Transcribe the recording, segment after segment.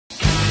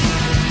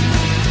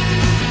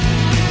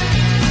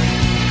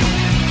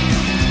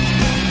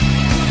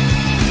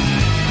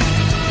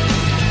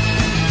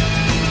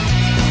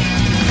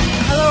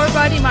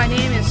my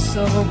name is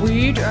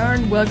Silverweed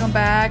and welcome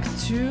back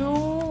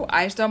to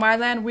Icestorm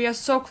Island. We are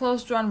so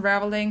close to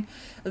unraveling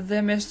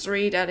the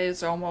mystery that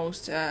is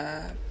almost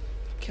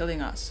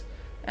killing us.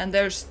 And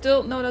there's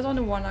still, no, there's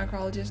only one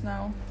archaeologist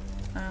now.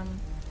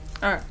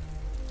 Alright.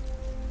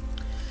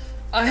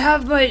 I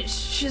have my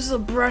chisel,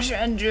 brush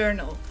and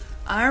journal.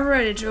 I'm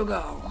ready to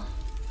go.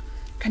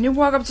 Can you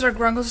walk up to the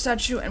Grunkle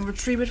statue and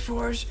retrieve it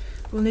for us?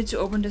 We'll need to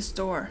open this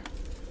door.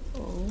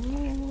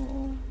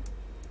 Oh,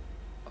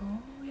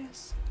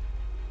 yes.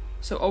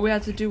 So all we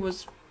had to do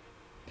was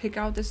pick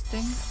out this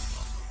thing?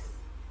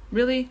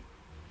 Really?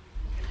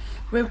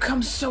 We've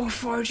come so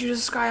far to the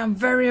sky. I'm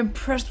very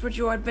impressed with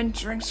your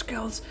adventuring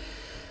skills.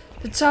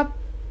 The top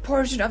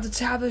portion of the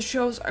tablet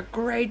shows a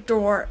great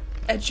door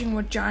etching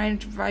with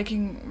giant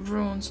Viking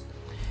runes.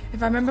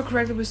 If I remember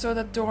correctly, we saw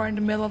that door in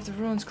the middle of the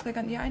runes. Click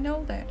on... Yeah, I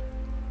know that.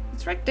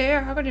 It's right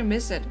there. How could you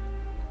miss it?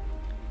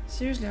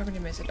 Seriously, how could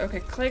you miss it? Okay,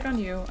 click on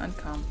you and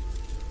come.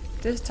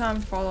 This time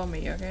follow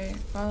me, okay?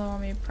 Follow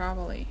me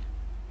properly.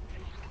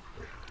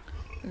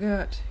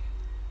 Good.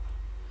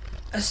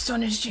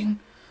 Astonishing.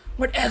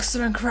 With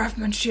excellent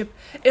craftsmanship.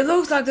 It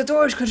looks like the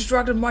door is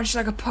constructed much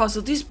like a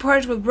puzzle. These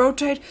parts will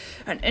rotate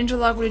and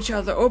interlock with each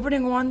other.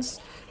 Opening once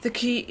the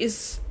key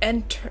is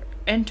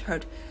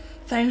entered.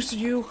 Thanks to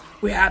you,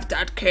 we have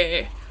that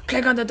key.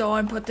 Click on the door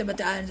and put the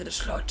medallion into the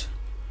slot.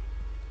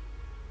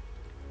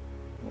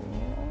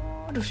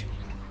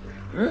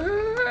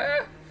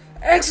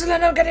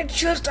 Excellent, I'm getting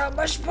chills down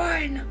my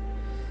spine.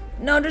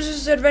 Now this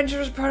is the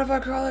adventurous part of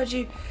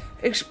archaeology.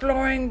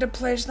 Exploring the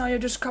place now you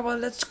discover.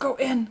 Let's go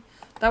in.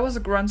 That was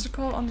a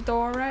grunsicle on the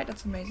door, right?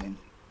 That's amazing.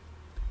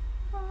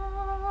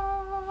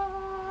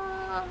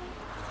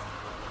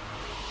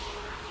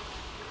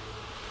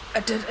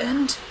 A dead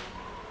end?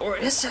 Or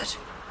is it?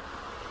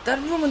 That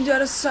room on the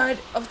other side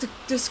of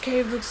this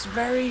cave looks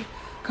very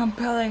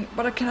compelling,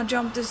 but I cannot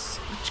jump this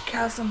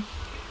chasm.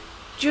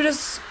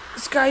 Judas,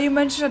 Sky, you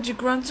mentioned that your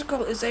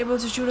grunsicle is able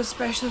to shoot a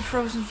special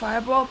frozen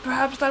fireball.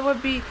 Perhaps that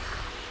would be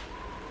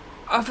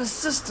of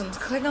assistance.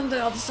 Click on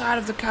the other side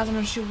of the chasm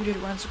and shoot with your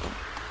grunsicle.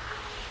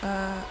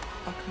 Oh,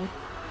 can we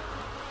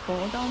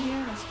fall down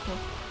here? That's cool.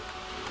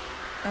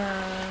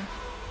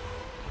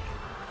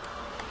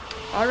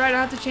 Alright, I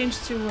have to change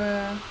to,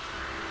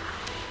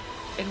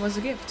 it was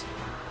a gift.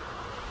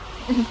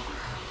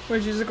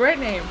 Which is a great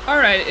name.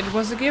 Alright, it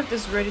was a gift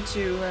is ready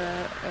to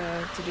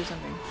do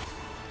something.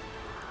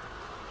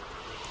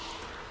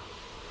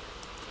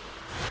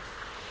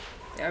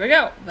 There we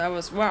go. That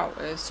was, wow,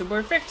 super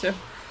effective.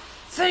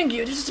 Thank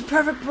you, this is the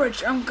perfect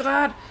bridge. I'm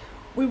glad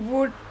we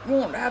won't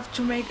have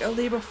to make a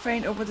leap of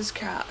faith over this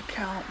chasm.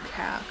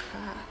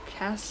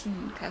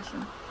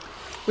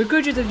 We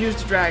could just have used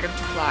the dragon to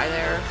fly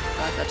there,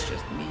 but that's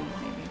just me,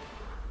 maybe.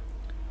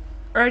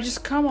 Alright,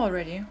 just come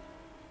already.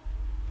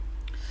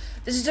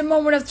 This is the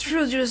moment of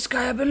truth, Judas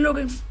Sky. I've been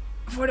looking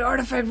for the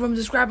artifact room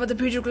described by the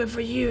petroglyph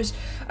for years.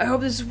 I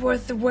hope this is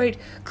worth the wait.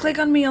 Click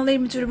on me and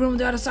lead me to the room on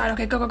the other side.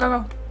 Okay, go, go, go,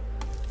 go.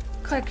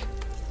 Click.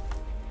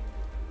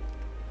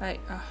 Right.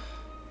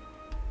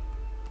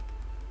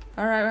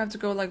 Alright, we have to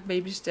go like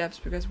baby steps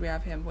because we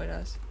have him with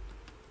us.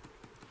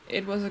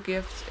 It was a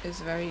gift,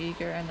 is very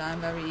eager, and I'm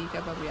very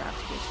eager, but we have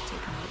to just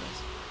take him with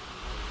us.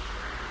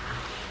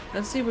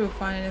 Let's see if we'll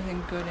find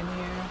anything good in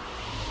here.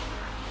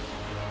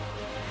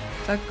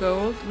 Is that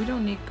gold? We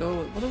don't need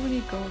gold. What do we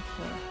need gold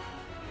for?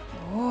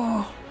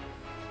 Oh,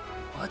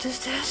 what is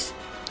this?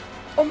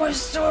 Oh my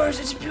stars,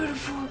 it's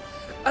beautiful.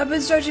 I've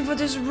been searching for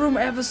this room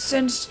ever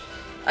since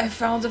I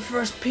found the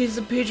first piece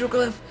of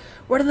petroglyph.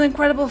 What an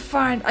incredible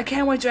find. I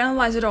can't wait to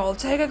analyze it all.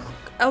 Take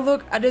a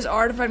look at this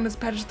artifact on this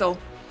pedestal.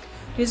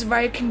 This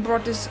Viking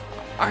brought this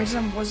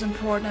item, was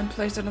important, and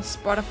placed it on a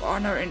spot of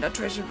honor in the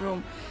treasure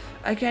room.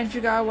 I can't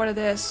figure out what it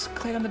is.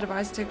 Click on the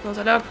device to take a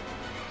closer look.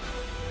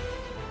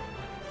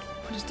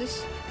 What is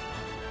this?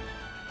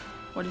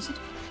 What is it?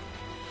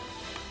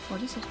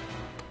 What is it?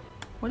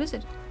 What is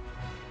it?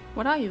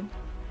 What are you?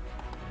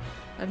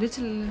 A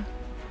little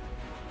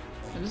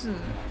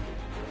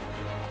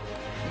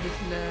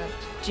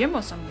gem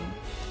or something.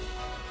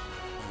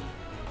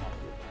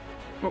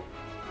 Whoa.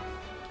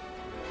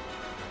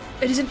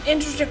 It is an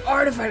interesting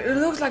artifact. It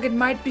looks like it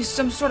might be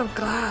some sort of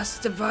glass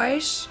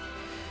device.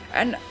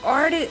 An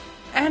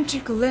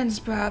antique lens,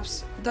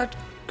 perhaps. That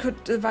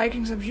could the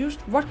Vikings have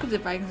used? What could the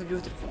Vikings have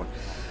used it for?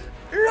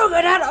 Look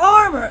at that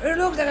armor! It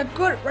looks like a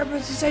good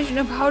representation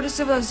of how the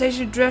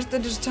civilization dressed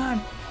at this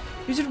time.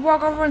 You should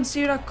walk over and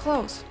see it up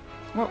close.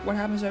 What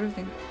happens to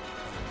everything?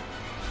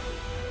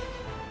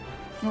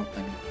 Oh,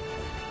 thank you.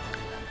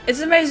 It's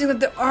amazing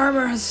that the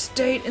armor has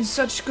stayed in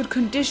such good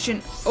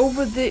condition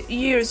over the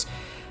years.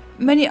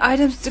 Many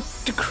items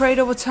degrade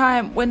over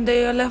time when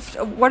they are left.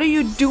 What are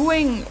you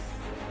doing?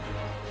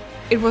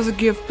 It was a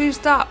gift. Please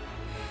stop.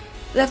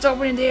 Left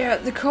open in the air,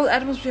 the cold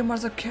atmosphere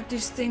must have kept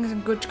these things in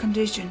good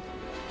condition.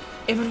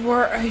 If it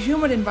were a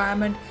humid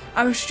environment,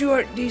 I'm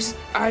sure these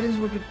items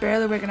would be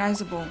barely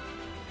recognizable.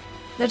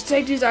 Let's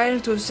take these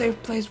items to a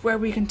safe place where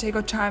we can take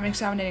our time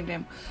examining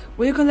them.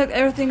 Will you collect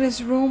everything in this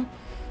room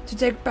to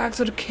take back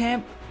to the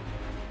camp?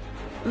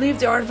 Leave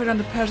the artifact on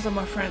the pedestal,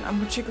 my friend. I'm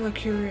particularly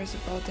curious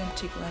about the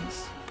antique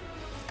lens.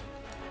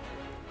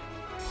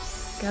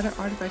 Gather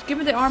artifact. Give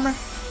me the armor.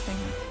 Thank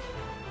you.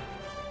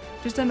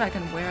 Just then I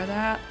can wear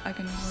that. I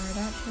can wear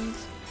that,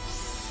 please.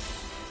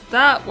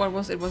 That what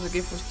was it was a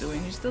gift was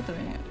doing. He's still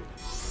doing it.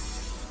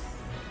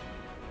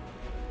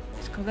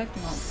 He's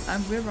collecting all.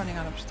 We're running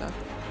out of stuff.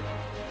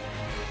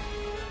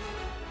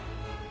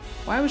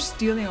 Why are we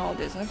stealing all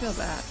this? I feel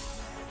bad.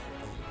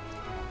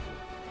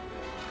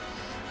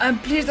 I'm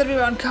pleased that we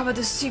uncovered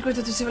the secret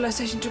of the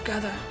civilization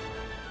together.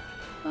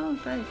 Oh,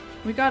 great.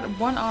 We got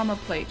one armor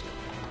plate.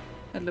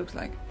 It looks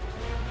like.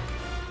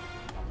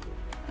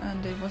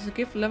 And it was a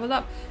gift leveled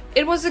up.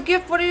 It was a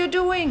gift! What are you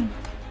doing?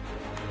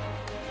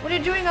 What are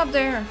you doing up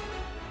there?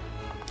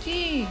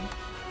 Gee.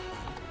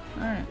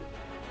 Alright.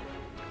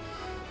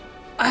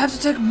 I have to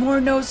take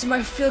more notes in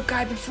my field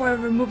guide before I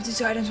remove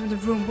these items from the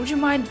room. Would you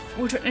mind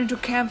returning to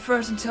camp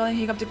first and telling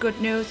Hiccup the good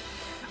news?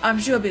 I'm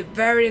sure he'll be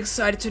very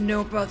excited to know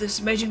about this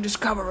amazing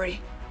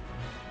discovery.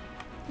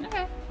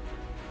 Okay.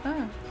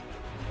 Ah.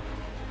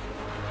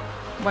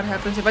 What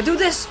happens if I do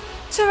this?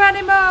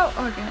 Tyranimo!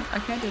 Oh, I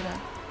can't do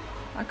that.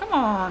 Oh, come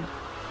on.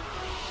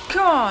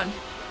 Come on.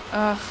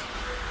 Ugh.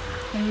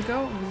 Can we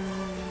go?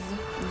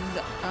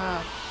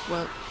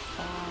 Well.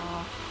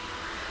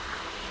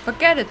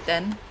 Forget it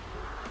then.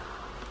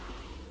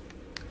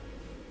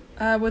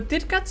 We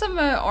did get some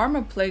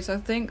armor plates, I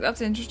think.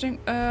 That's interesting.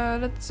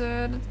 Let's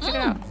check it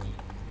out.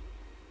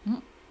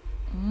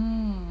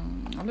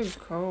 That looks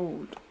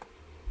cold.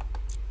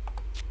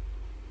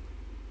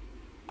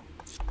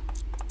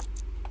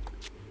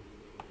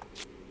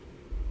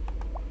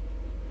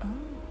 Oh.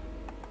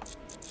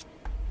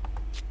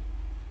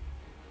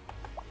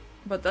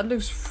 But that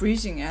looks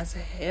freezing as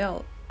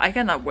hell. I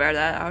cannot wear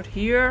that out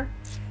here.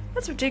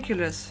 That's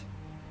ridiculous.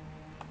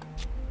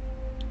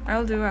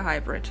 I'll do a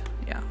hybrid.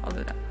 Yeah, I'll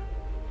do that.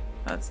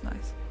 That's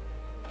nice.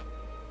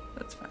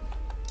 That's fine.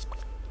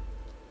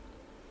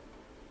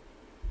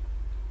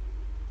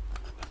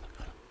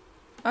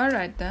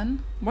 Alright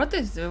then. What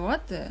is the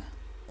what the?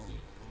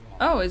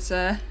 Oh, it's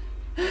I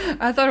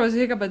thought it was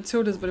Hiccup and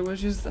Toothless, but it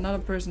was just another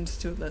person's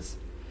Toothless.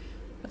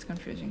 That's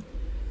confusing.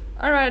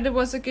 Alright, it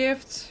was a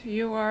gift.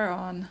 You are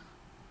on.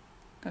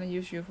 Gonna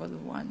use you for the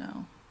one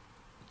now.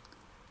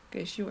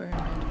 Guess you earned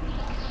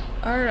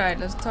it. Alright,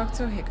 let's talk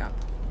to Hiccup.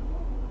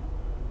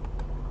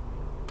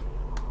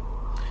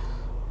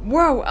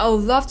 Whoa, I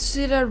would love to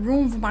see that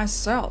room for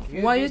myself.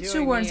 While you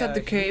two were inside the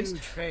caves,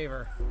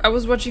 I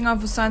was watching out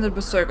for signs of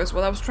berserkers.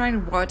 While I was trying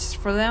to watch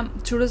for them,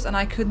 Toothless and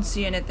I couldn't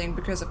see anything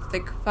because of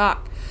thick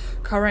fog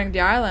covering the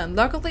island.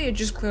 Luckily, it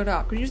just cleared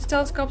up. Could you use the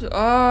telescope to—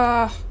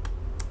 oh,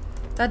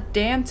 that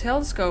damn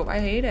telescope. I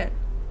hate it.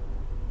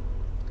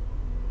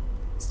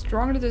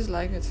 Strongly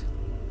dislike it.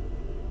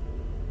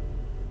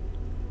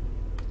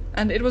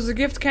 And it was a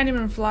gift, can't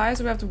even fly,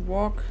 so we have to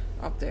walk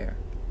up there.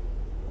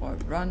 Or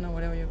run, or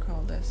whatever you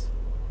call this.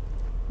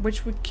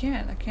 Which we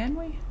can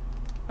we?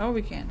 Oh,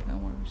 we can, no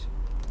worries.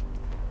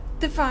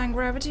 Defying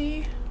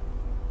gravity.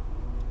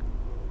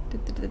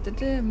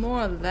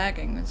 More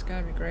lagging, that's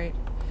gonna be great.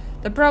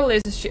 The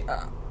problem is she.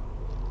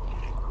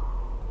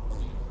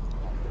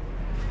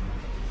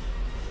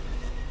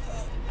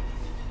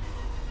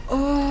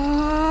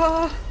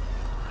 Oh,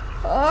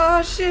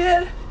 oh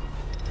shit!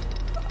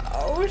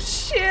 Oh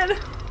shit!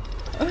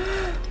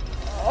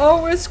 Oh,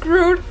 we're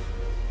screwed.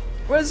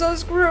 We're so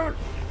screwed.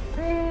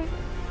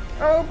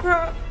 Oh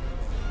crap!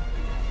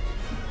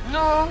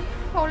 Oh,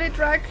 holy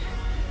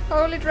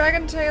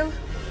dragon tail.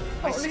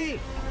 Holy. I see.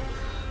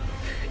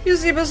 You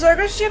see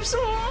berserker ships?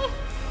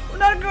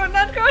 Not good,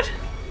 not good.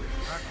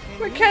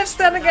 We can't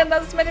stand against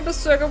that many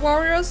berserker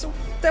warriors.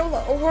 They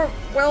will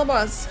overwhelm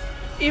us.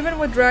 Even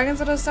with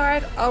dragons at our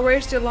side, I'll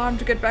raise the alarm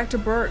to get back to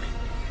Berg.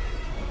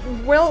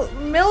 Well,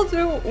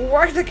 Mildew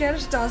worked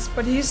against us,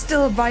 but he's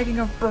still a Viking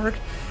of Berg.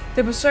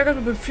 The berserkers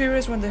will be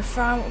furious when they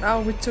found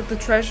out we took the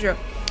treasure,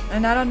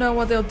 and I don't know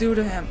what they'll do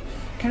to him.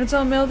 Can you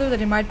tell Mildew that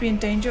he might be in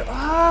danger?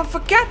 Ah,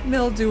 forget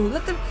Mildew.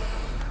 Let them.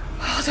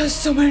 Oh, there's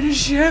so many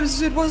ships.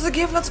 It was a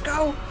gift. Let's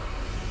go.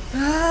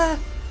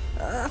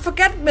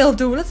 Forget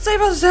Mildew. Let's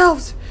save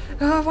ourselves.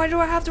 Why do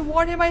I have to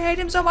warn him? I hate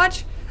him so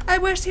much. I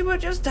wish he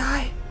would just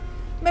die.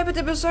 Maybe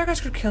the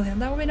berserkers could kill him.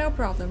 That would be no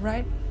problem,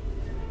 right?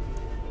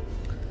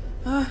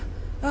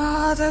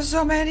 There's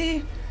so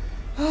many.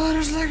 Oh,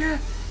 there's like a.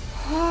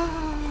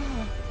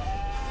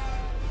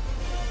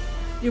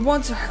 You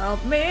want to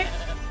help me?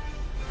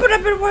 But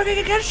I've been working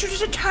against you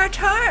this entire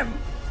time.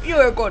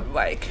 You're a good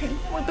Viking.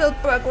 We built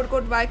Berg with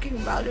good Viking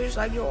values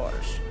like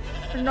yours.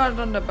 Not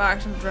on the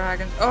backs of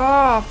dragons.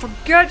 Oh,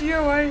 forget you.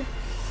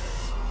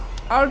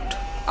 I'll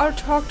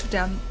talk to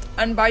them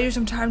and buy you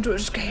some time to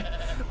escape.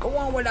 Go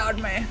on without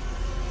me.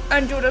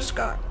 And do the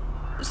Scott.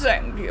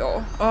 Thank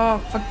you. Oh,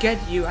 forget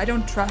you. I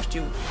don't trust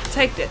you.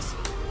 Take this.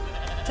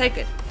 Take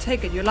it.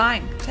 Take it. You're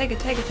lying. Take it.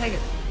 Take it. Take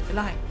it. You're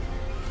lying.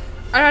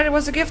 Alright, it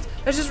was a gift.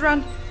 Let's just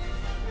run.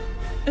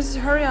 Let's just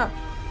hurry up.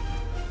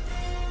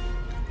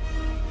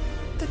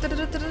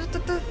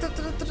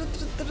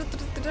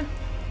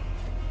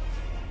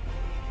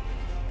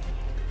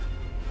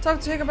 Talk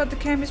to him about the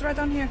camp. He's right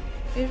down here.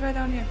 He's right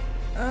down here.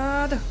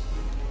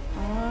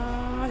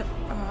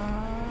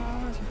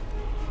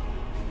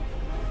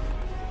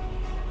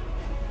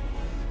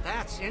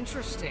 That's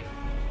interesting.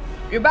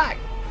 You're back.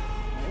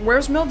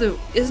 Where's Mildew?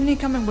 Isn't he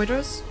coming with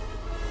us?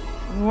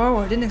 Whoa,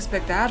 I didn't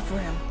expect that for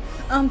him.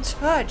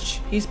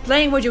 Touch. He's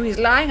playing with you. He's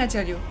lying, I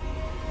tell you.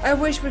 I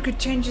wish we could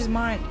change his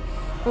mind,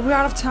 but we're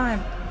out of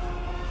time.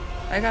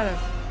 I got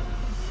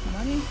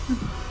money.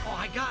 Oh,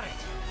 I got it.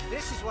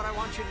 This is what I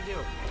want you to do.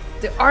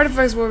 The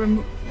artifacts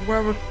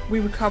we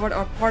recovered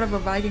are part of a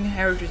Viking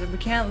heritage, and we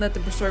can't let the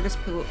berserkers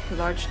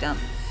pillage them.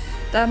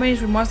 That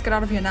means we must get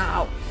out of here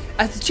now.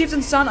 As the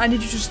chieftain's son, I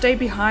need you to stay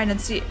behind and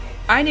see.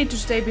 I need to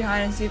stay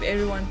behind and see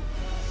everyone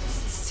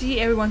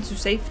to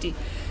safety.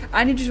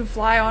 I need you to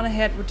fly on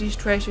ahead with these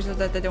treasures so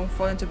that they don't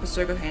fall into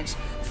berserker hands.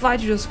 Fly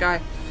to the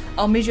sky.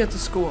 I'll meet you at the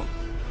school.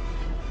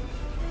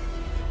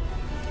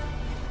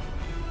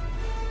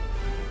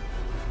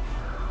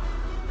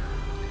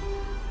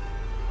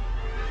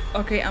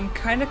 Okay, I'm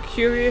kind of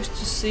curious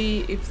to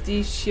see if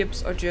these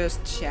ships are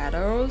just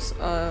shadows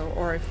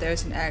or if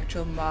there's an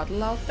actual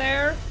model out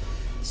there.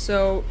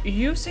 So,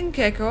 using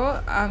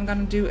Keiko, I'm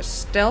gonna do a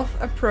stealth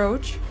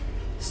approach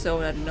so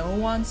that no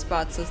one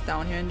spots us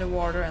down here in the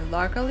water. And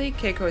luckily,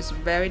 Keiko is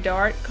very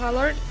dark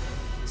colored,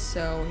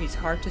 so he's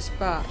hard to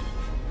spot.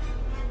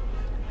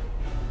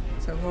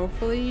 So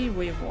hopefully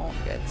we won't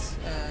get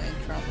in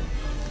trouble.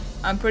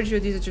 I'm pretty sure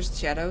these are just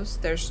shadows.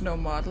 There's no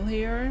model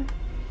here.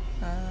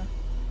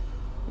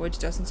 Which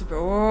doesn't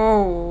support.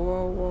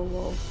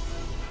 Whoa.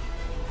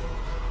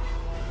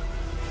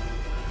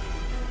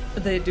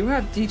 But they do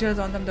have details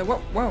on them though.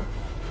 Whoa.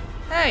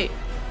 Hey!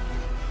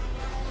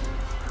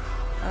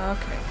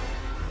 Okay.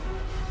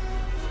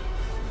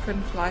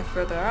 Couldn't fly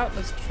further out.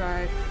 Let's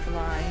try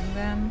flying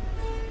then.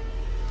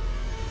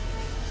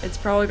 It's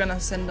probably gonna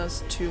send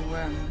us to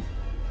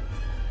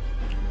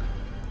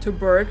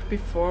Berg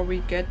before we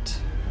get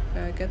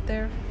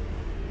there.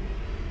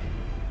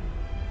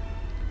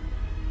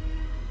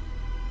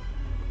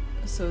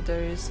 So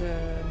there is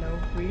no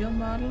real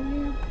model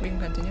here. We can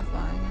continue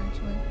flying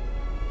actually.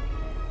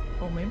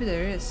 Oh, maybe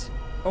there is.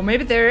 Oh,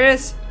 maybe there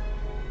is.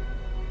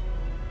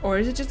 Or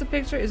is it just a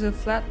picture? Is it a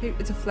flat pic?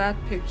 It's a flat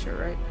picture,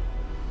 right?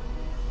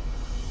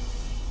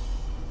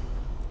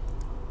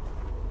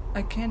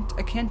 I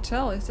can't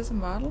tell. Is this a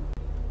model?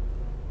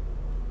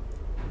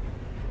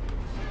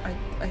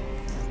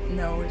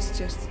 No, it's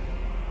just.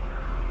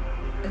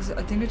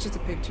 I think it's just a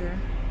picture.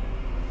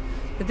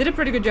 They did a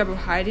pretty good job of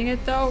hiding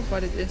it though,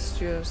 but it is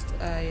just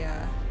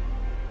a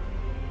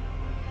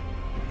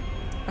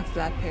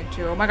flat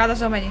picture. Oh my god, there's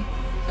so many.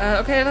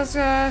 Okay, let's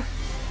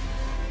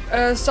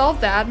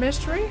solve that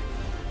mystery.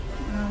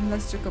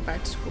 Let's just go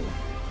back to school.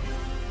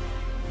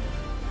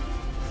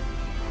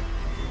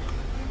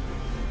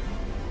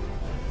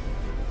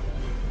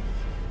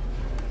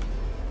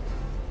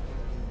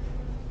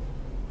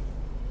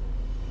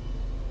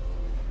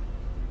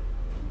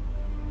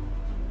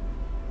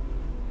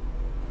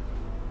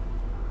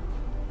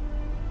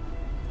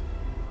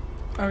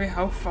 Okay,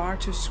 how far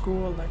to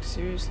school? Like,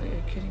 seriously, are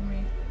you kidding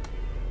me?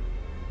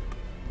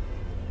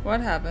 What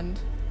happened?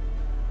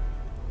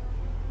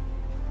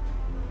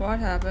 What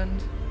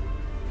happened?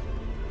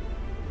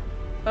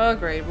 Oh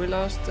great, we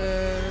lost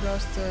it.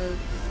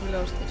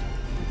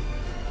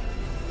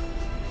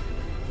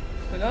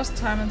 We lost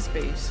time and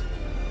space.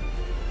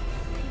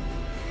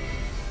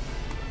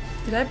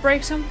 Did I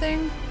break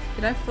something?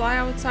 Did I fly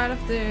outside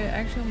of the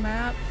actual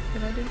map?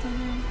 Did I do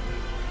something?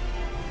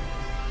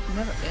 It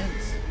never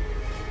ends.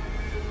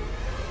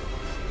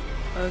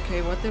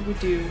 Okay, what did we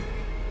do?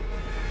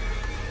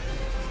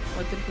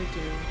 What did we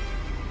do?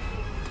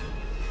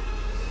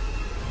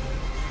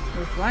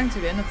 We're flying to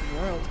the end of the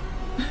world.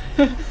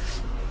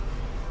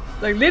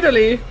 Like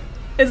literally,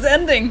 it's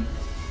ending.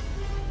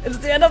 It's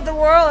the end of the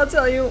world, I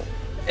tell you.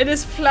 It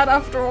is flat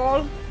after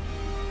all.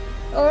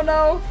 Oh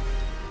no.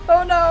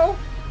 Oh no.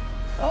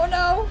 Oh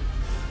no.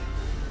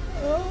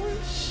 Oh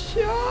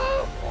shit.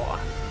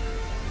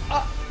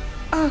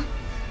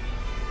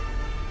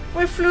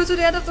 We flew to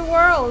the end of the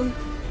world.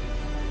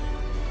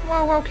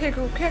 Wow,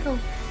 Keiko.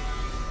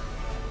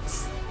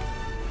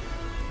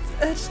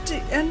 It's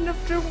the end of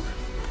the...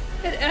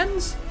 It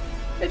ends.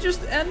 It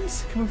just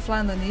ends. Can we fly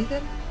underneath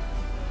it?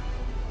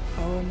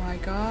 Oh my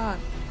god.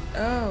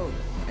 Oh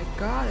my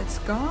god, it's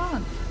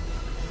gone.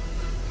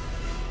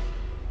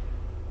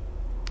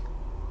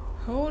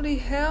 Holy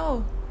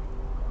hell.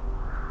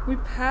 We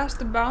passed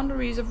the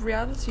boundaries of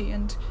reality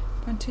and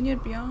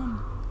continued beyond.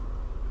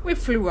 We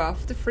flew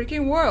off the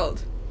freaking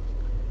world.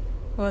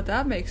 Well,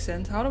 that makes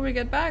sense. How do we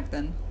get back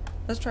then?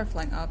 Let's try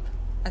flying up.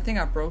 I think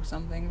I broke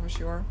something for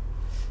sure.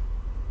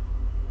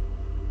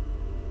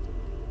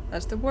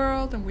 That's the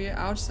world and we are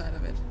outside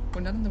of it.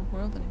 We're not in the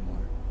world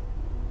anymore.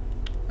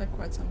 Like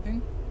quite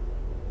something.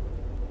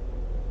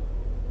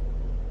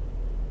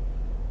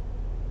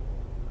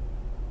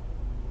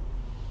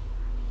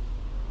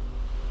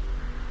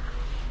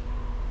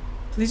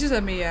 Please just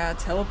let me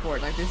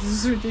teleport. Like, this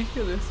is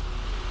ridiculous.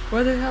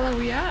 Where the hell are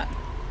we at?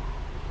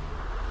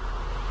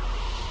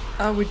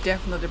 Oh, we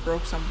definitely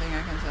broke something,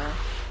 I can tell.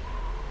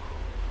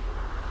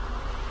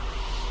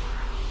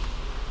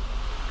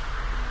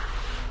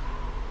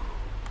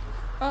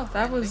 Oh,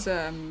 that was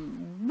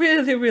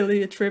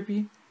really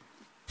trippy.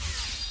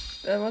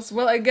 That was,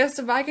 well, I guess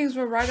the Vikings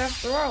were right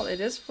after all.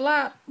 It is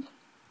flat.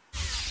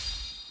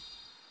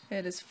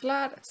 It is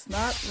flat. It's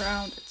not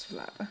round. It's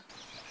flat. Well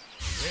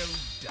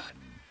done.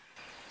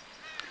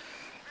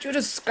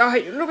 Judas Sky,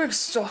 you look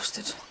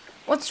exhausted.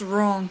 What's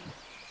wrong?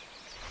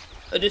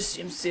 This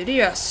seems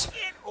serious.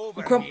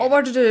 Come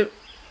over to the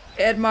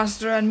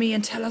headmaster and me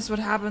and tell us what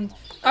happened.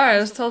 Alright,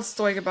 let's tell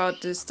Stoic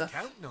about this stuff.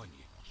 Counting on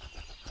you.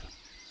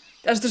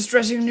 That's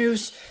distressing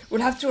news.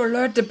 We'll have to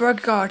alert the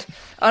Berg guard.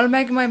 I'll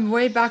make my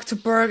way back to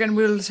Berg and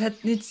we'll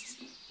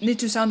need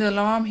to sound the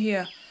alarm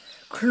here.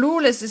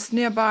 Clueless is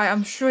nearby.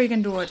 I'm sure he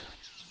can do it.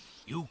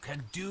 You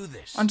can do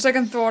this. On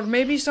second thought,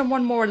 maybe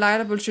someone more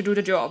reliable should do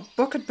the job.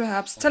 Bucket,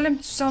 perhaps. Tell him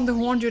to sound the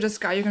horn, Judas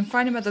Sky. You can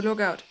find him at the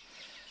lookout.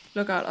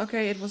 Lookout.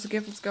 Okay, it was a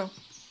gift. Let's go.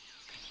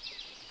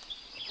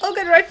 I'll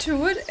get right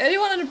to it.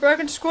 Anyone in the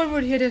Bergen school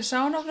would hear the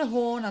sound of the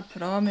horn, I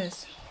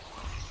promise.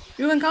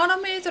 You can count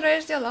on me to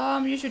raise the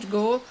alarm. You should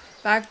go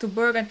back to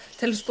Berg and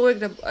tell Stoic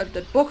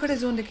that Bucket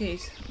is on the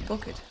case.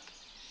 Bucket.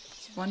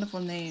 It's a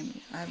wonderful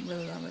name. I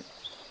really love it.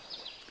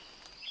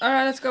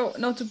 Alright, let's go.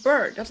 No, to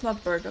Berg. That's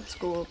not Berg, that's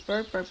school.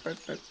 Berg.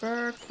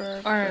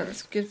 Alright,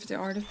 let's give the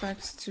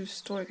artifacts to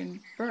Stoic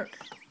and Berg.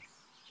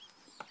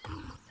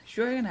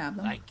 Sure you can have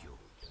them. Thank you.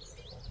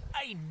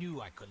 I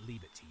knew I could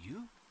leave it to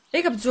you.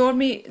 Jacob told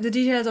me the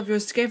details of your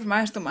escape from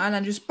Icestorm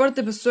Island. You spotted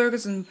the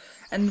berserkers and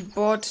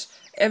bought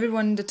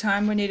everyone the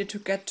time we needed to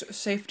get to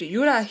safety.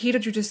 You're a hero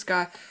to this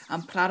guy.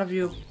 I'm proud of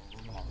you.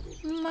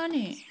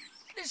 Money.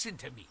 Listen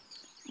to me.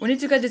 We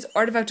need to get this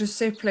artifact to a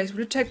safe place.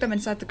 Will you take them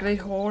inside the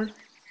Great Hall?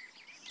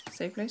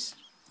 Safe place?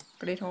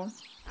 Great Hall?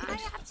 I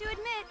have to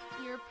admit,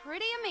 you're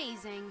pretty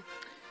amazing.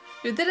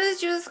 You did it,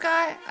 Judas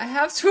Sky. I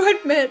have to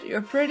admit,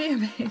 you're pretty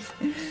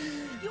amazing.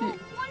 You're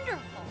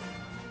wonderful.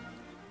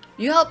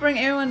 You helped bring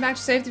everyone back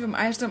to safety from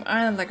Icestorm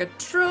Island like a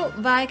true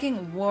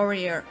Viking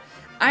warrior.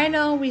 I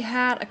know we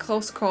had a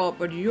close call,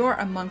 but you're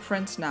among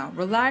friends now.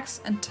 Relax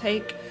and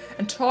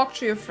talk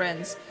to your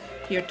friends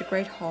here at the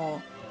Great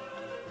Hall.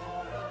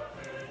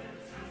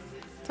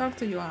 Talk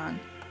to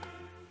Johan.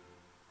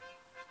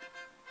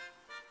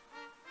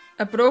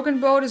 A broken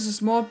boat is a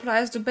small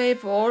price to pay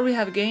for all we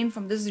have gained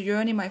from this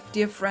journey, my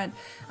dear friend.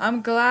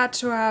 I'm glad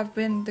to have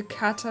been the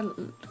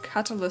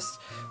catalyst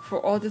for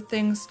all the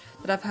things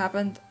that have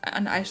happened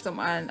on Icestorm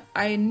Island.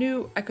 I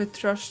knew I could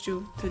trust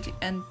you to the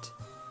end,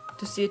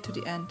 to see it to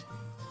the end.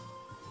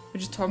 We're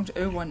just talking to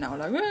everyone now,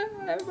 like,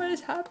 everybody's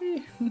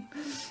happy.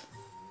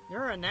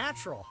 You're a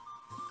natural.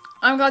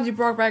 I'm glad you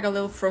brought back a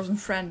little frozen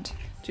friend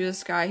to the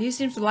sky. He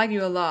seems to like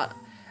you a lot.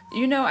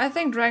 You know, I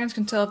think dragons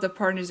can tell if their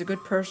partner is a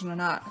good person or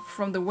not.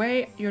 From the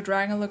way your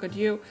dragon look at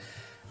you,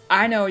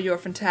 I know you're a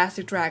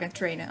fantastic dragon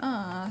trainer.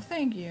 Ah,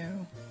 thank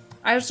you.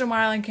 Icestorm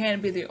Island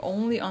can't be the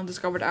only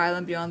undiscovered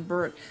island beyond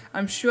Berg.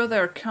 I'm sure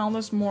there are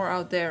countless more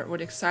out there with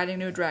exciting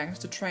new dragons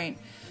to train.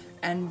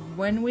 And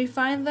when we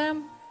find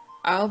them,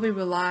 I'll be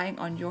relying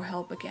on your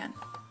help again.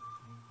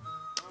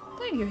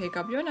 Thank you,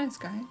 Hiccup. You're a nice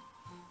guy.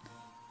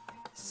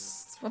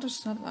 What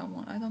is not that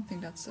one? I don't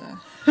think that's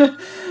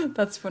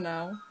that's for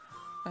now.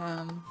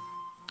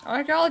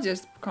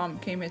 Archaeologist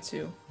came here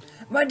too.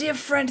 My dear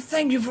friend,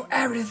 thank you for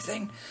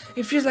everything.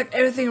 It feels like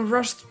everything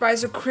rushed by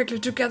so quickly.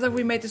 Together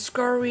we made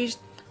discoveries,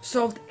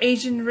 solved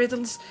ancient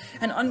riddles,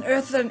 and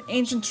unearthed an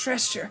ancient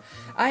treasure.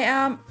 I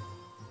am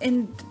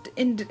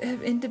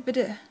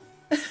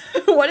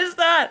what is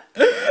that?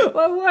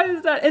 What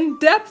is that?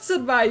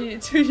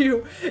 Indebted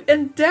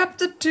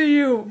to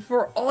you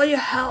for all your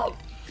help.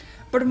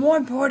 But more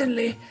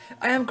importantly,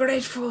 I am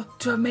grateful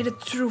to have made a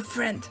true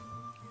friend.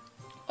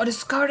 Our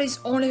discoveries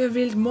only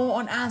revealed more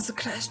unanswered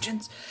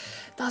questions.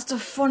 That's the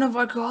fun of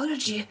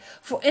archaeology.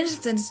 For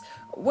instance,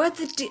 where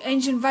did the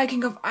ancient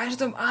Viking of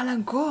Icestorm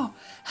Island go?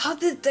 How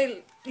did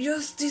they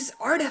use these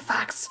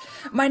artifacts?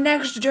 My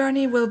next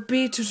journey will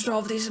be to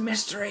solve these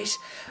mysteries.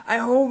 I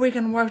hope we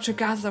can work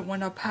together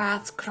when our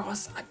paths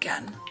cross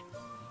again.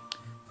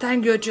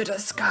 Thank you,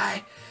 Judas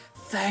Sky.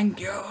 Thank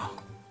you.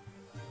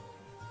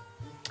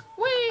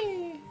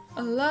 Whee!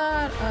 A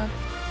lot of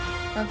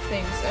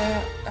things.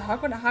 How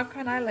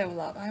can I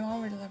level up? I'm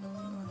already level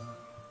 1.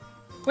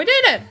 We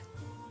did it!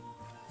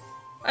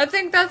 I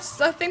think that's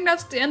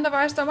the end of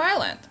Icestorm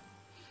Island.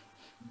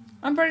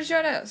 I'm pretty sure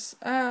it is.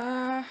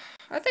 I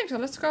think so.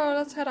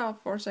 Let's head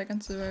out for a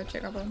second to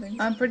check up on things.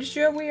 I'm pretty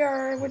sure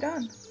we're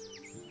done.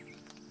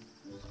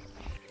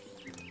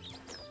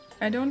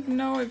 I don't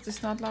know if the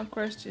Snotloud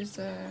quest is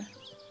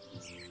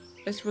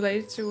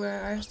related to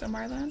Icestorm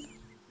Island.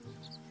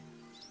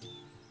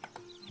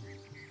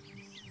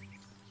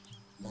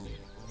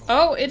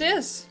 Oh, it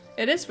is.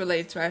 It is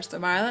related to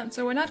Icestorm Island,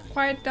 so we're not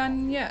quite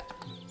done yet.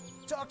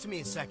 Talk to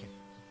me a second.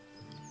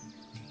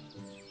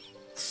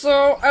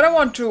 So, I don't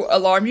want to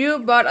alarm you,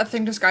 but I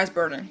think the sky's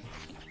burning.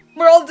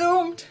 We're all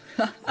doomed!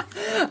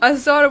 I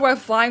saw it while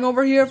flying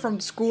over here from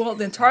school.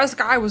 The entire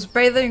sky was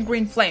bathed in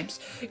green flames.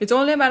 It's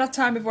only a matter of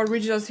time before it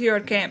reaches us here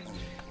at camp.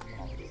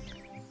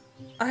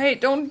 Hey,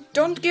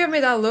 don't give me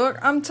that look.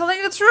 I'm telling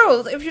you the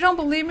truth. If you don't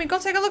believe me, go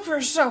take a look for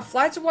yourself.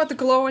 Fly toward the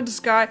glow in the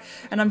sky,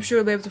 and I'm sure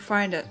you'll be able to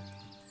find it.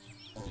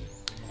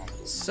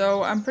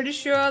 So I'm pretty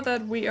sure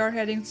that we are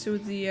heading to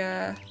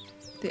the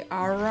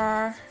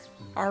Aurora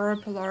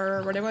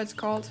Polar, whatever it's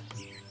called.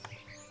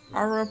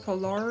 Aurora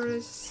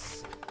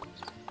Polaris,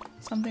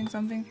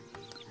 something.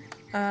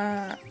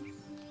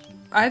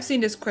 I've seen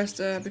this quest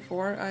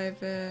before.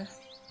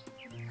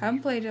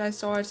 Haven't played it. I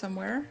saw it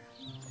somewhere,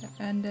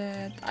 and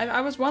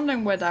I was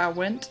wondering where that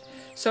went.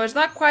 So it's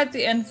not quite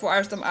the end for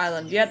Icestorm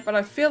Island yet, but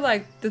I feel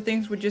like the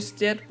things we just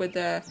did with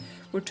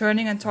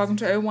returning and talking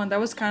to everyone, that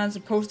was kind of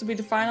supposed to be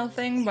the final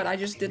thing, but I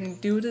just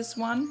didn't do this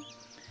one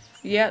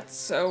yet.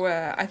 So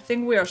I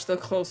think we are still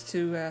close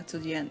to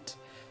the end.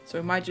 So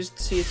we might just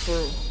see it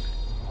through.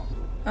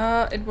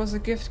 It was a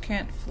gift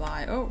can't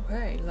fly. Oh,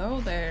 hey,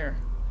 hello there.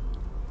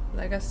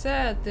 Like I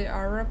said, the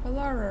Aurora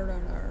Polar.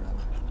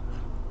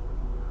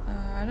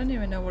 I don't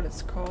even know what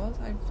it's called.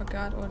 I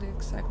forgot what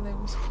exactly it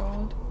was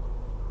called.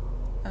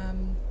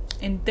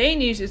 In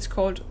Danish, it's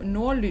called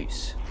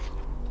Nordlys,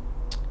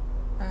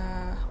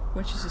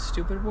 which is a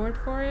stupid word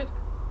for it.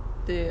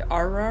 The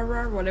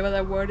Aurora, whatever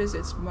that word is,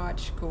 it's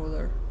much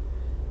cooler.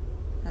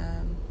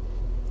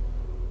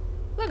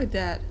 Look at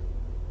that.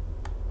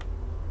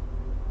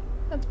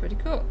 That's pretty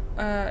cool.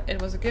 It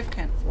was a gift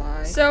can't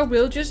fly. So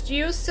we'll just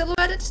use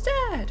silhouette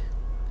instead.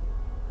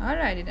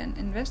 Alrighty then,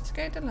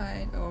 investigate the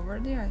light over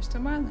the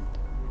Icestorm Island.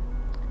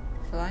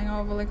 Flying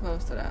overly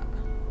close to that.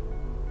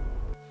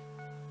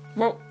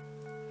 Whoa.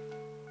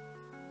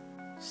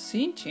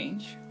 Scene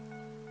change.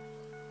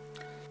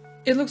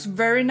 It looks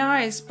very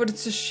nice, but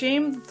it's a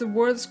shame that the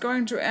world's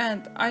going to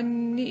end. I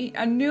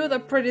knew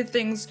that pretty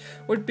things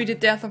would be the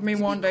death of me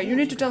one day. You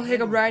need to tell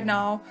Hiccup right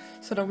now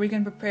so that we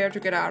can prepare to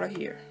get out of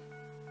here.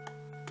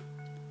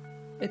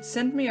 It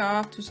sent me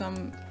off to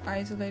some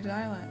isolated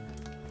island.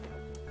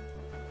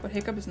 But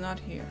Hiccup is not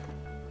here.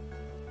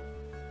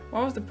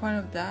 What was the point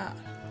of that?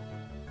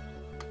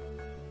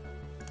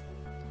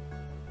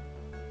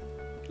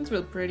 It's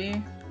real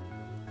pretty.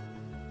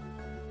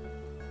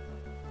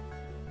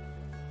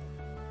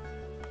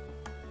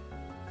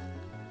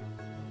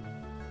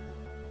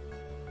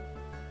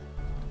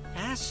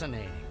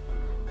 Fascinating.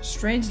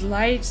 Strange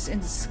lights in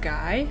the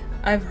sky?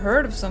 I've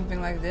heard of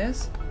something like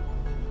this.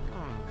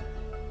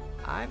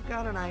 I've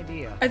got an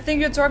idea. I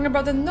think you're talking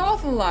about the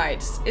Northern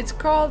Lights. It's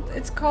called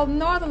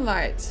Northern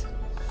Lights.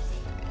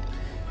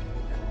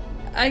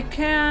 I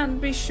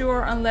can't be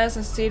sure unless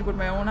I see it with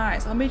my own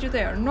eyes. I'll meet you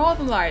there.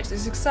 Northern Lights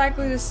is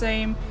exactly the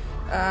same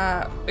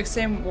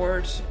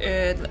word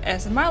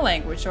as in my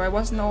language, so I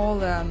wasn't all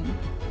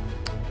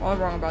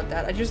wrong about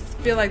that. I just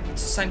feel like the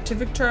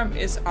scientific term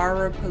is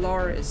Aurora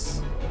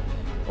Polaris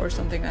or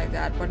something like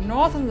that. But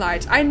Northern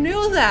Lights, I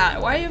knew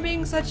that. Why are you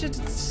being such a?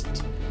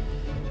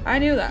 I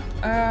knew that.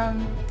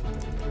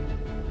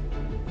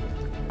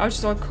 I was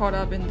just all caught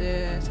up in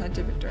the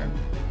scientific term.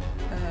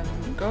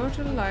 Go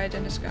to the light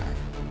in the sky.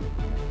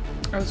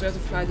 I was going to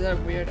fly to that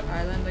weird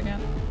island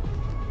again,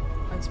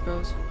 I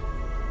suppose.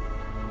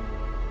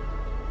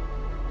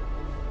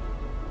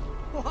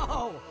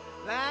 Whoa,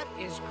 that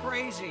is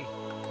crazy.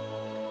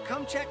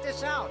 Come check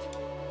this out.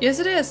 Yes,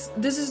 it is.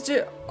 This is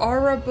the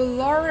Aurora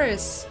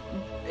Borealis.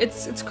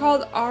 It's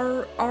called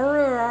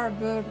Aurora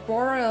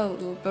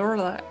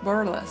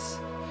Borealis.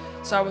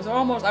 So I was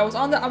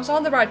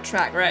on the right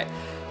track, right?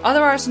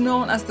 Otherwise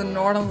known as the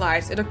Northern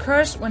Lights. It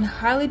occurs when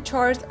highly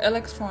charged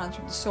electrons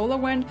from the solar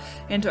wind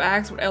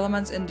interact with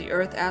elements in the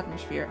Earth's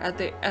atmosphere.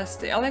 As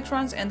the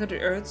electrons enter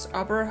the Earth's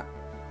upper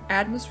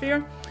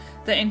atmosphere,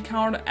 they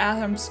encounter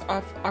atoms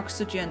of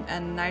oxygen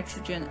and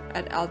nitrogen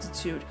at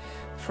altitude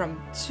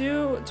from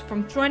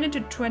 20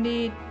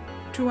 to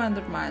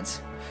 200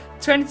 miles.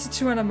 20 to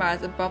 200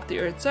 miles above the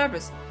Earth's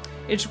surface.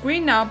 It's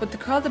green now, but the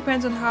color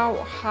depends on how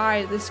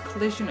high this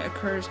collision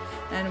occurs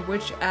and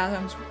which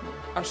atoms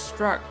are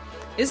struck.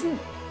 Isn't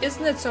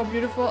it so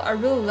beautiful? I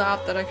really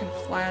love that I can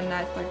fly on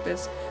nights like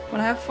this. When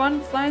I have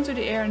fun flying through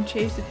the air and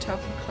chase the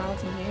tough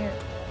clouds in the air.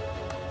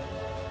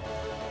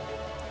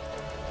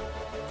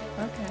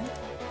 Okay.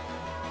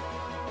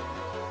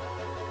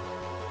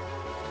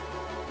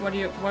 What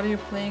are you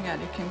playing at?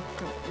 You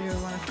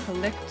want to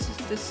collect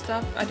this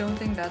stuff? I don't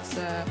think that's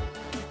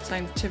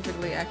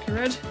scientifically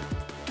accurate.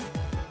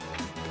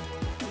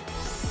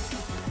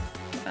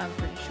 I'm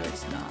pretty sure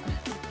it's not.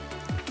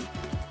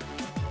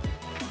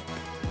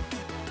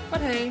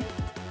 But hey,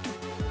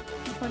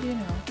 what do you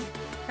know?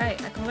 Hey,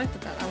 I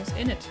collected that. I was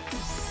in it.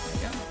 There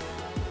you go.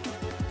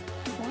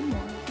 One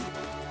more.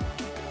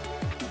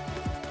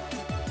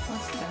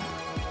 What's that?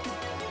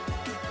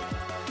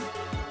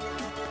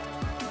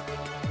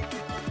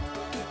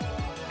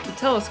 The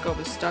telescope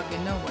is stuck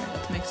in nowhere.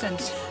 That makes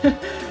sense.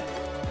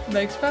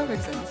 Makes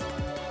perfect sense.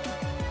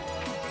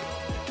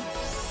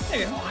 There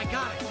you go. Oh, I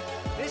got it.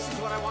 This is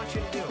what I want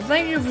you to do.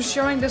 Thank you for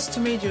showing this to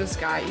me, Judas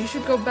Guy. You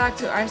should go back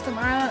to Icestorm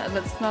Island and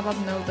let Snowball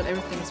know that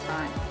everything is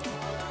fine.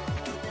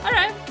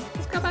 Alright.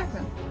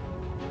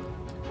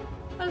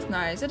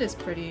 nice. It is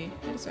pretty.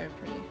 It is very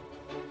pretty.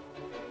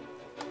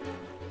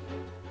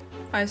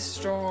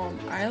 Icestorm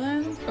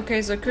Island.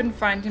 Okay, so I couldn't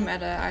find him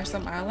at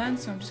Icestorm Island,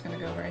 so I'm just gonna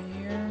go right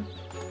here.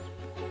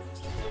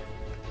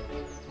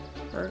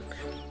 Work.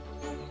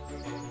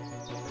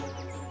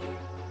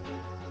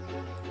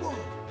 Whoa,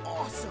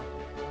 awesome.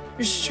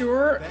 You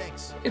sure?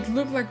 Thanks. It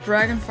looked like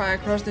dragonfire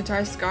across the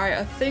entire sky.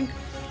 I think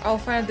I'll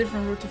find a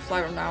different route to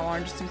fly from now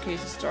on, just in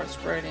case it starts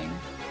spreading.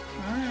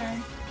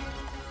 Alright.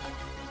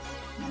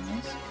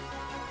 Nice.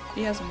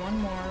 He has one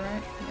more,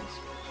 right? Yes.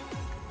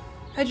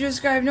 Hey Juice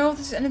Guy, have you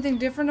noticed anything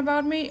different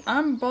about me?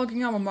 I'm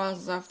bulking up my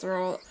muscles after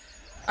all.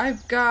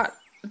 I've got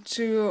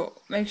to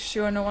make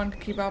sure no one can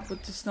keep up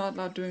with the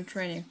Snotlout doing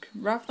training.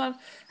 Roughnut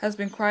has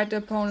been quite the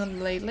opponent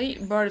lately,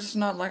 but it's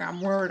not like I'm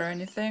worried or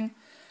anything.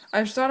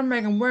 I've started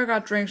making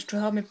workout drinks to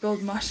help me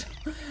build muscle.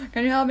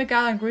 Can you help me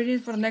gather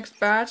ingredients for the next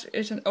batch?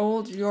 It's an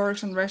old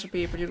Yorkshire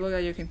recipe, but you look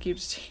like you can keep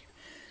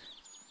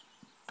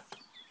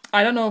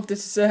I don't know if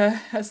this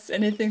has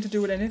anything to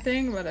do with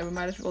anything, but I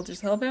might as well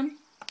just help him.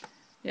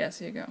 Yes,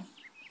 here you go.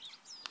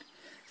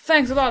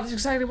 Thanks a lot, that's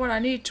exactly what I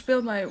need to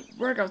build my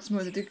workout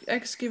smoothie. The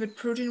eggs give it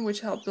protein,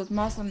 which helps build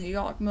muscle, and the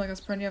yolk milk has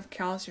plenty of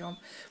calcium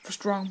for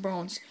strong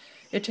bones.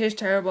 It tastes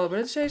terrible, but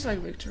it tastes like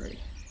victory.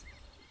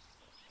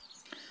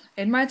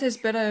 It might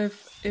taste better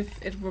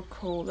if it were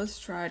cold. Let's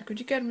try it. Could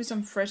you get me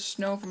some fresh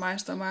snow from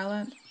Icestorm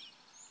Island?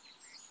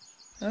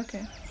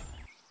 Okay.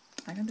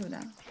 I can do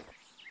that.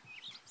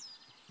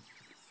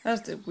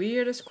 That's the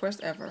weirdest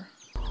quest ever.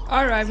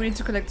 Alright, we need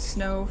to collect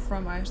snow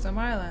from Icestorm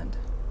Island.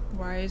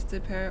 Why is the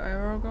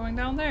arrow going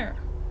down there?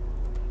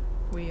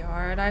 We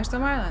are at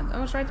Icestorm Island.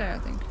 Oh, it's right there, I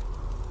think.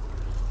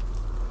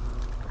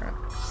 Crap.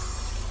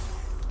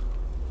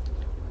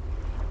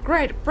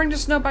 Great! Bring the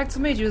snow back to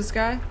me, Juice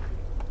Guy.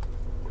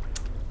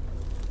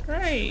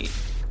 Great!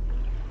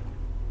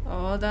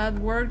 All that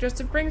work just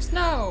to bring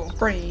snow!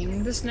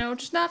 Bring the snow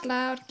to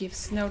Snotlout. Give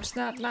snow to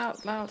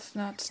Snotlout. Loud,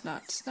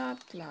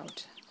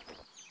 Snotlout.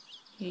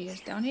 He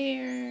is down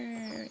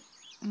here.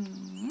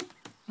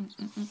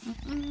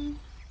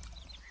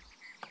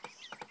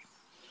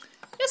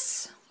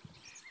 Yes!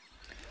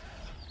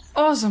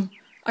 Awesome!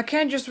 I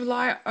can't just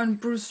rely on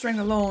brute strength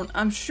alone.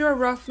 I'm sure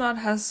Roughnut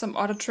has some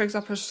other tricks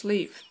up her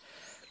sleeve.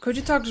 Could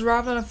you talk to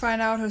Roughnut and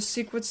find out her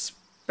secret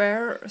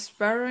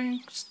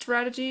sparring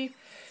strategy?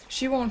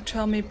 She won't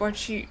tell me, but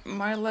she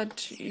might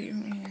let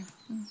you...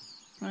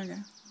 Yeah. Okay.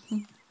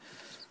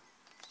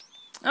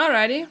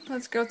 Alrighty,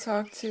 let's go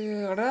talk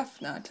to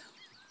Roughnut.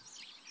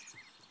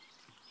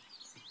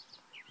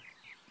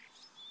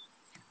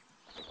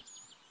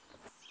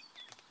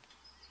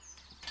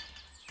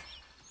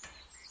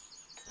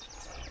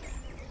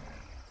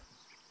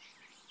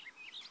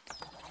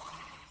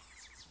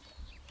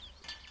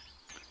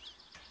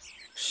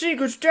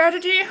 Secret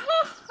strategy?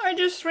 Huh, I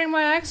just swing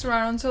my axe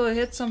around until it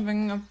hits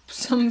something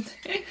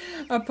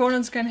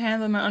opponents can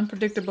handle my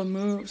unpredictable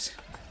moves.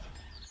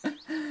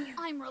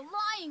 I'm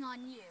relying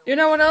on you. You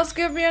know what else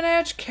gives me an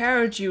edge?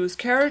 Carrot juice.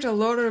 Carrots are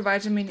loaded with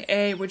vitamin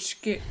A,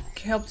 which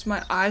helps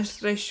my eyes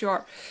stay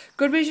sharp.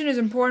 Good vision is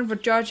important for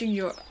judging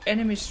your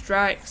enemy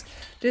strikes.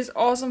 This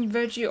awesome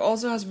veggie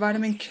also has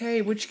vitamin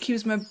K, which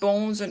keeps my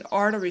bones and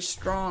arteries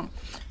strong.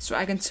 So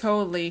I can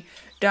totally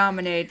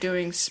dominate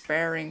doing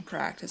sparring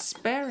practice.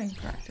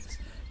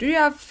 Do you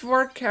have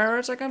 4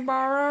 carrots I can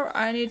borrow?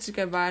 I need to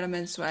get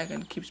vitamins so I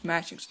can keep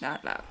smashing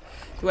Snotlout.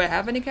 Do I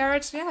have any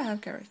carrots? Yeah, I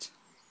have carrots.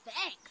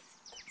 Thanks.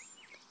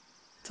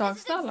 Talk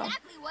This is Snotlout.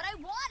 exactly what I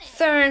wanted.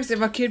 Thanks,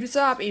 if I keep this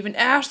up, even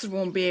Astrid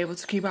won't be able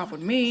to keep up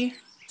with me.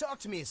 Talk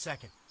to me a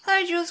second.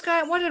 Hi, Juice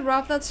Guy, what did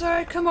Roughnut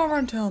say? Come over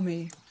and tell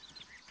me.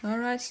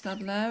 Alright,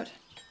 Snotlout.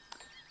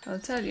 I'll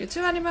tell you.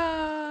 To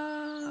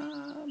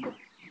animal.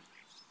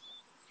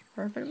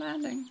 Perfect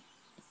landing.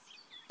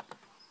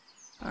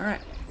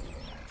 Alright.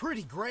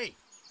 Pretty great.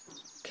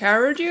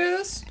 Carrot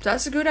juice?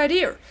 That's a good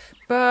idea.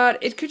 But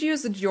it could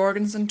use the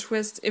Jorgensen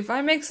twist. If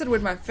I mix it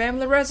with my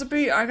family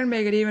recipe, I can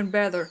make it even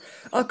better.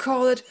 I'll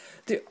call it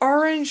the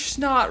Orange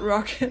Snot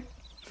Rocket.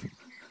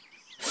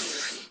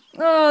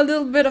 Oh, a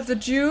little bit of the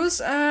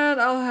juice, and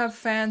I'll have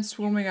fans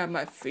swimming at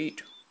my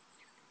feet.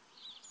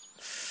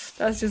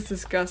 That's just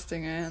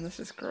disgusting, man. That's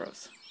just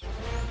gross.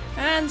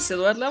 And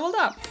Silhouette leveled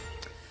up.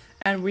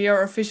 And we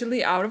are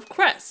officially out of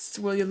quests.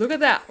 Will you look at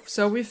that?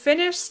 So we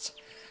finished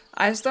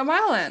Icestorm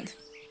Island.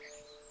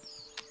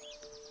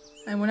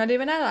 And we're not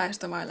even at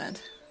Icestorm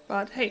Island.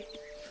 But hey,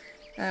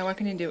 what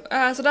can you do?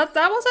 So that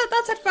was it.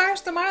 That's it for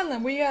Icestorm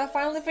Island. We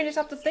finally finished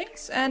up the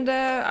things. And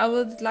I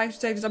would like to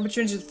take this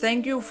opportunity to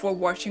thank you for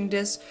watching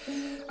this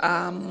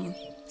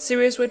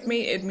series with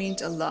me. It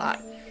means a lot.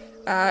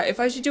 If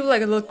I should do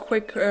like a little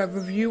quick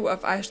review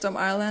of Icestorm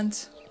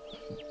Island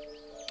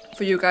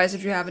for you guys,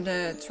 if you haven't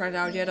tried it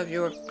out yet, if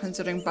you're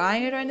considering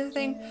buying it or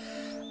anything.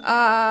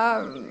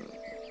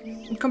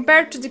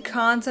 Compared to the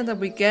content that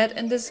we get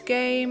in this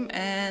game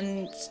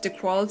and the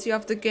quality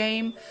of the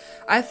game,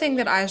 I think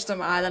that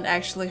Icestorm Island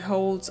actually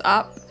holds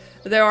up.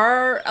 There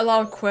are a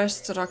lot of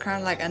quests that are kind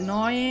of like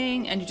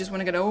annoying and you just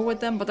want to get over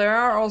with them, but there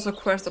are also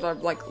quests that are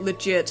like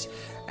legit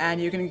and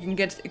you can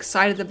get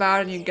excited about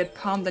it, and you can get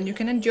pumped, and you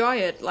can enjoy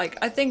it. Like,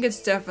 I think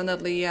it's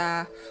definitely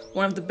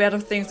one of the better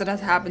things that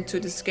has happened to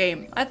this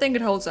game. I think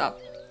it holds up.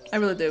 I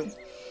really do.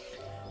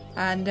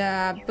 And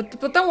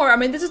but don't worry, I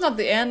mean, this is not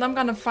the end. I'm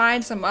gonna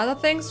find some other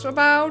things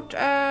about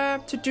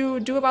to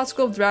do about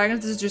School of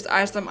Dragons. This is just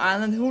Icestorm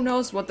Island. Who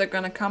knows what they're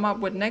gonna come up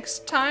with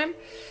next time.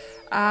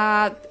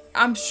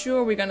 I'm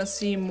sure we're gonna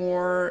see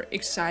more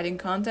exciting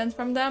content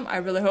from them. I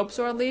really hope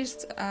so, at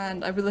least,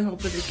 and I really hope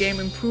that the game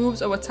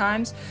improves over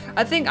times.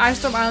 I think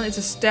Icestorm Island is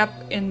a step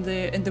in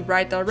the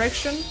right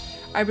direction.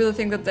 I really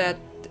think that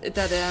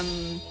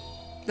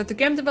the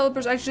game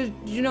developers actually,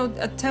 you know,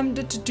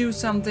 attempted to do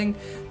something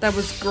that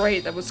was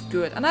great, that was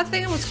good, and I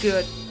think it was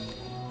good.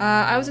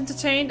 I was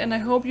entertained, and I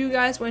hope you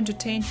guys were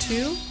entertained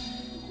too.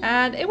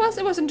 And it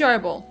was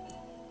enjoyable.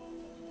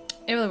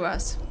 It really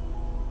was.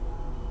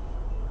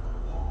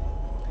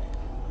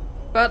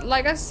 But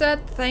like I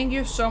said, thank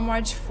you so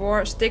much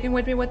for sticking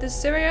with me with this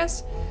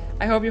series.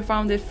 I hope you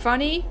found it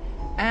funny,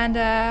 and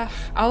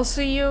I'll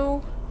see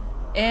you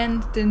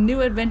in the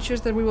new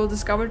adventures that we will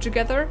discover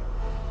together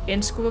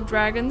in School of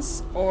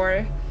Dragons,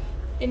 or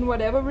in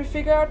whatever we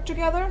figure out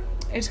together.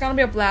 It's gonna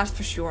be a blast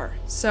for sure.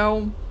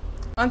 So,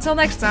 until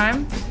next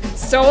time,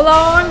 so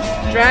long,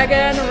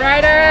 Dragon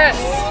Riders!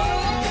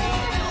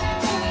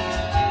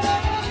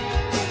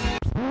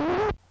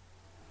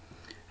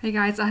 Hey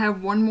guys, I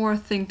have one more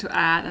thing to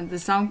add, and the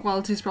sound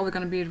quality is probably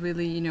gonna be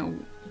really, you know,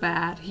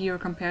 bad here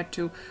compared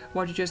to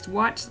what you just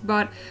watched,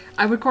 but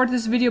I recorded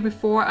this video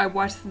before I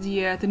watched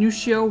the new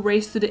show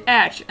Race to the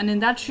Edge, and in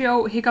that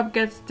show Hiccup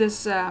gets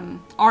this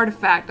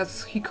artifact that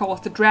he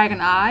calls the Dragon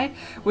Eye,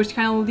 which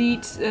kind of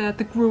leads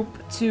the group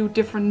to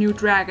different new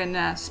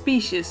dragon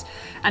species.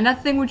 And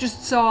that thing we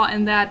just saw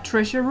in that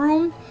treasure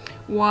room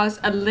was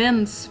a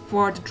lens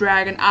for the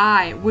Dragon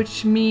Eye,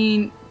 which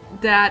means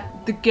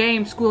that the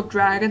game School of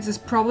Dragons is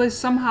probably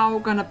somehow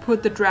gonna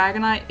put the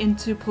Dragon Eye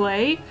into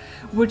play,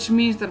 which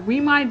means that we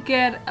might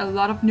get a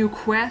lot of new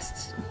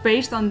quests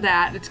based on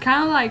that. It's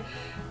kind of like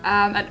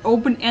an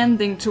open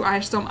ending to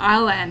Icestorm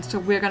Island, so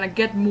we're gonna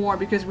get more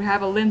because we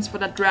have a lens for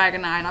that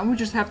Dragon Eye, and we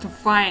just have to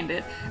find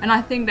it. And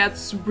I think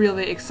that's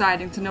really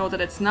exciting to know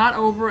that it's not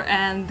over,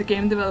 and the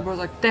game developers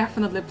are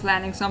definitely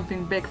planning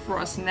something big for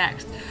us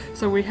next.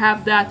 So we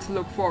have that to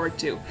look forward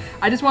to.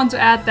 I just want to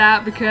add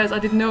that because I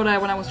didn't know that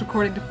when I was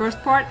recording the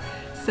first part.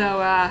 So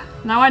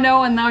now I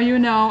know, and now you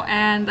know,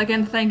 and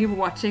again, thank you for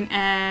watching,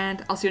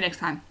 and I'll see you next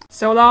time.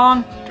 So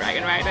long,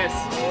 Dragon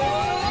Riders!